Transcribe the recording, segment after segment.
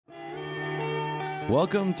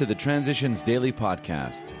Welcome to the Transitions Daily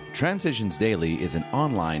podcast. Transitions Daily is an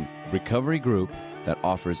online recovery group that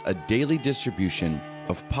offers a daily distribution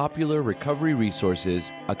of popular recovery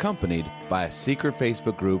resources accompanied by a secret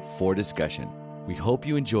Facebook group for discussion. We hope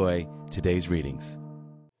you enjoy today's readings.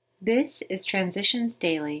 This is Transitions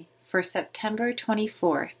Daily for September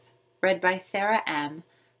 24th, read by Sarah M.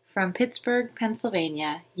 from Pittsburgh,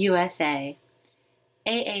 Pennsylvania, USA.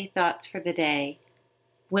 AA Thoughts for the Day.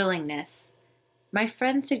 Willingness. My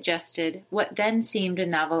friend suggested what then seemed a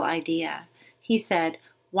novel idea. He said,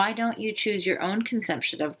 "Why don't you choose your own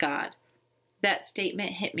conception of God?" That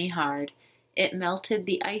statement hit me hard. It melted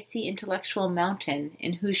the icy intellectual mountain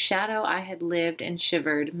in whose shadow I had lived and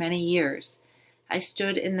shivered many years. I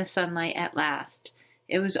stood in the sunlight at last.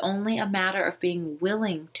 It was only a matter of being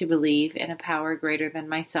willing to believe in a power greater than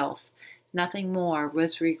myself. Nothing more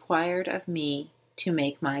was required of me to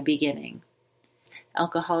make my beginning.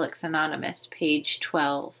 Alcoholics Anonymous, page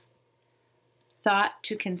 12. Thought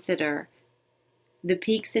to consider. The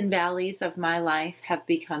peaks and valleys of my life have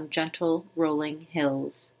become gentle rolling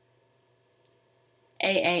hills.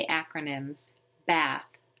 AA acronyms. BATH.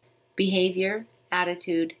 Behavior,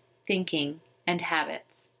 attitude, thinking, and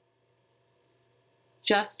habits.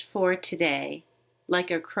 Just for today, like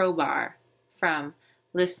a crowbar, from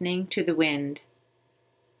Listening to the Wind.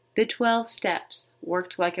 The 12 steps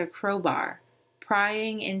worked like a crowbar,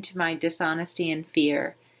 prying into my dishonesty and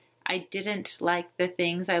fear. I didn't like the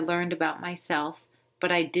things I learned about myself,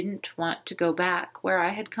 but I didn't want to go back where I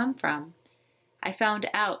had come from. I found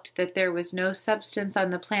out that there was no substance on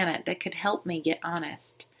the planet that could help me get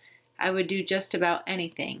honest. I would do just about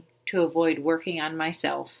anything to avoid working on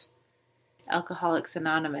myself. Alcoholics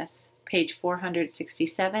Anonymous, page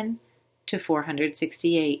 467 to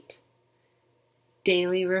 468.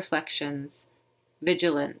 Daily Reflections.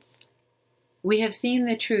 Vigilance. We have seen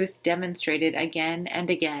the truth demonstrated again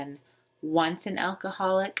and again. Once an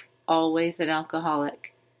alcoholic, always an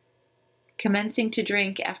alcoholic. Commencing to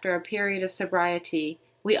drink after a period of sobriety,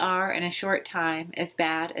 we are in a short time as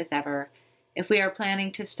bad as ever. If we are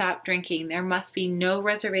planning to stop drinking, there must be no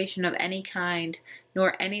reservation of any kind,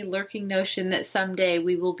 nor any lurking notion that someday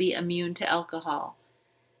we will be immune to alcohol.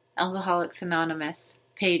 Alcoholics Anonymous,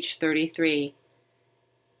 page 33.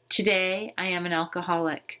 Today I am an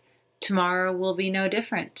alcoholic. Tomorrow will be no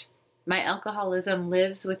different. My alcoholism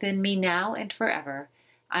lives within me now and forever.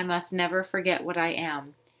 I must never forget what I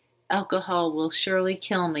am. Alcohol will surely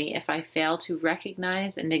kill me if I fail to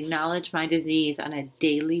recognize and acknowledge my disease on a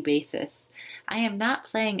daily basis. I am not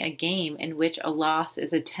playing a game in which a loss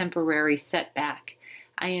is a temporary setback.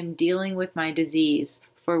 I am dealing with my disease,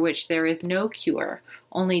 for which there is no cure,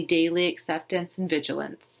 only daily acceptance and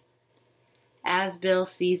vigilance. As Bill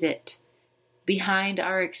sees it, behind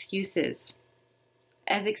our excuses.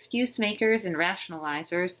 As excuse makers and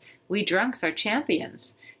rationalizers, we drunks are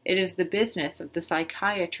champions. It is the business of the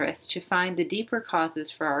psychiatrist to find the deeper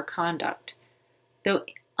causes for our conduct. Though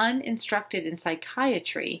uninstructed in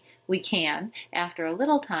psychiatry, we can, after a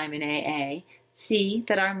little time in AA, see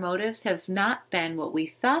that our motives have not been what we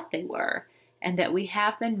thought they were, and that we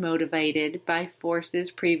have been motivated by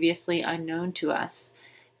forces previously unknown to us.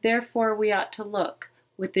 Therefore, we ought to look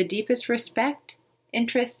with the deepest respect,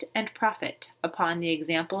 interest, and profit upon the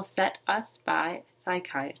example set us by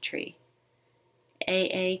psychiatry.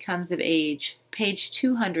 AA Comes of Age, page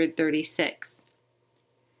 236.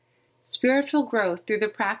 Spiritual growth through the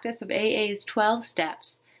practice of AA's 12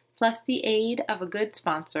 steps, plus the aid of a good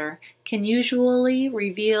sponsor, can usually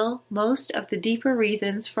reveal most of the deeper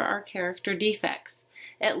reasons for our character defects,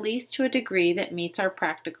 at least to a degree that meets our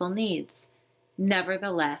practical needs.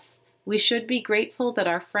 Nevertheless, we should be grateful that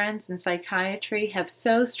our friends in psychiatry have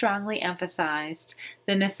so strongly emphasized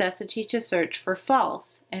the necessity to search for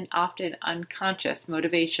false and often unconscious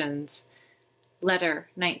motivations. Letter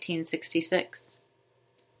 1966.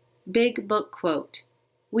 Big Book Quote.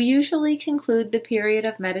 We usually conclude the period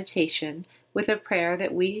of meditation with a prayer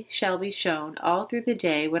that we shall be shown all through the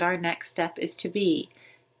day what our next step is to be,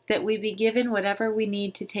 that we be given whatever we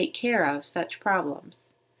need to take care of such problems.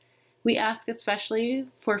 We ask especially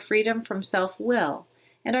for freedom from self-will,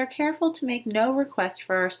 and are careful to make no request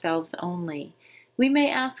for ourselves only. We may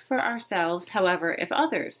ask for ourselves, however, if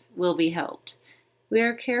others will be helped. We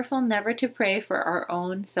are careful never to pray for our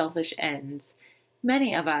own selfish ends.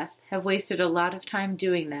 Many of us have wasted a lot of time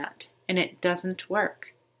doing that, and it doesn't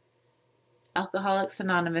work. Alcoholics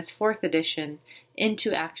Anonymous 4th edition,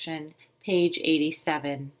 Into Action, page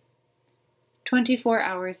 87. 24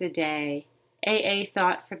 hours a day. AA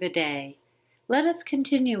Thought for the Day. Let us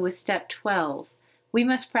continue with step 12. We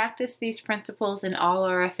must practice these principles in all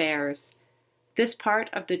our affairs. This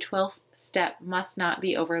part of the 12th step must not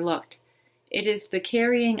be overlooked. It is the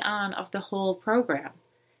carrying on of the whole program.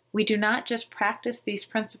 We do not just practice these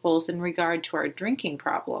principles in regard to our drinking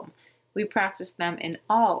problem. We practice them in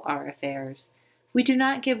all our affairs. We do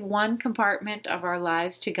not give one compartment of our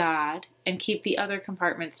lives to God and keep the other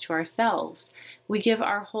compartments to ourselves. We give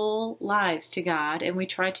our whole lives to God, and we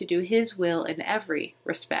try to do His will in every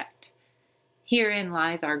respect. Herein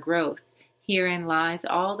lies our growth. Herein lies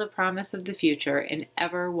all the promise of the future in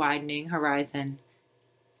ever-widening horizon.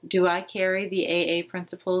 Do I carry the AA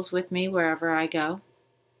principles with me wherever I go?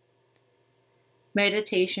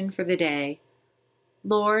 Meditation for the day.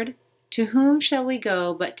 Lord, to whom shall we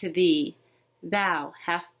go but to Thee? Thou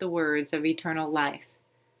hast the words of eternal life.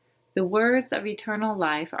 The words of eternal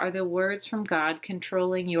life are the words from God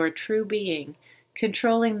controlling your true being,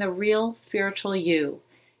 controlling the real spiritual you.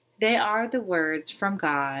 They are the words from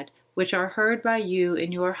God which are heard by you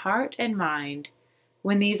in your heart and mind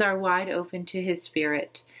when these are wide open to His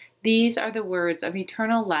Spirit. These are the words of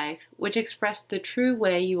eternal life which express the true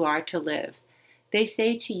way you are to live. They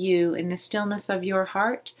say to you in the stillness of your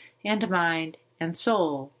heart and mind and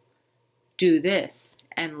soul, do this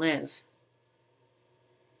and live.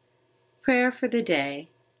 Prayer for the day.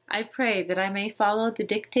 I pray that I may follow the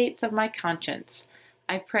dictates of my conscience.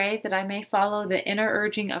 I pray that I may follow the inner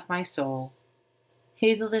urging of my soul.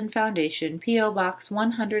 Hazelden Foundation, P.O. Box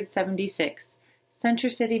 176, Center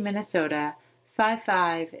City, Minnesota,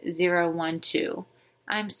 55012.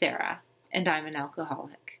 I'm Sarah, and I'm an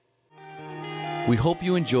alcoholic. We hope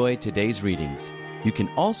you enjoyed today's readings. You can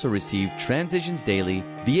also receive Transitions Daily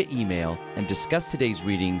via email and discuss today's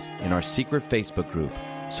readings in our secret Facebook group.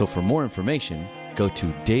 So for more information, go to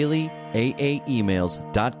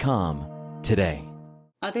dailyaaemails.com today.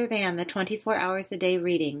 Other than the 24 hours a day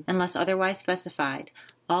reading, unless otherwise specified,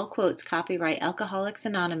 all quotes copyright Alcoholics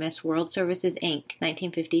Anonymous World Services, Inc.,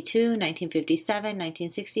 1952, 1957,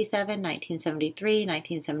 1967, 1973,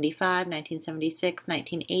 1975, 1976,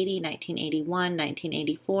 1980, 1981,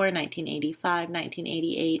 1984, 1985,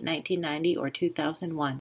 1988, 1990, or 2001.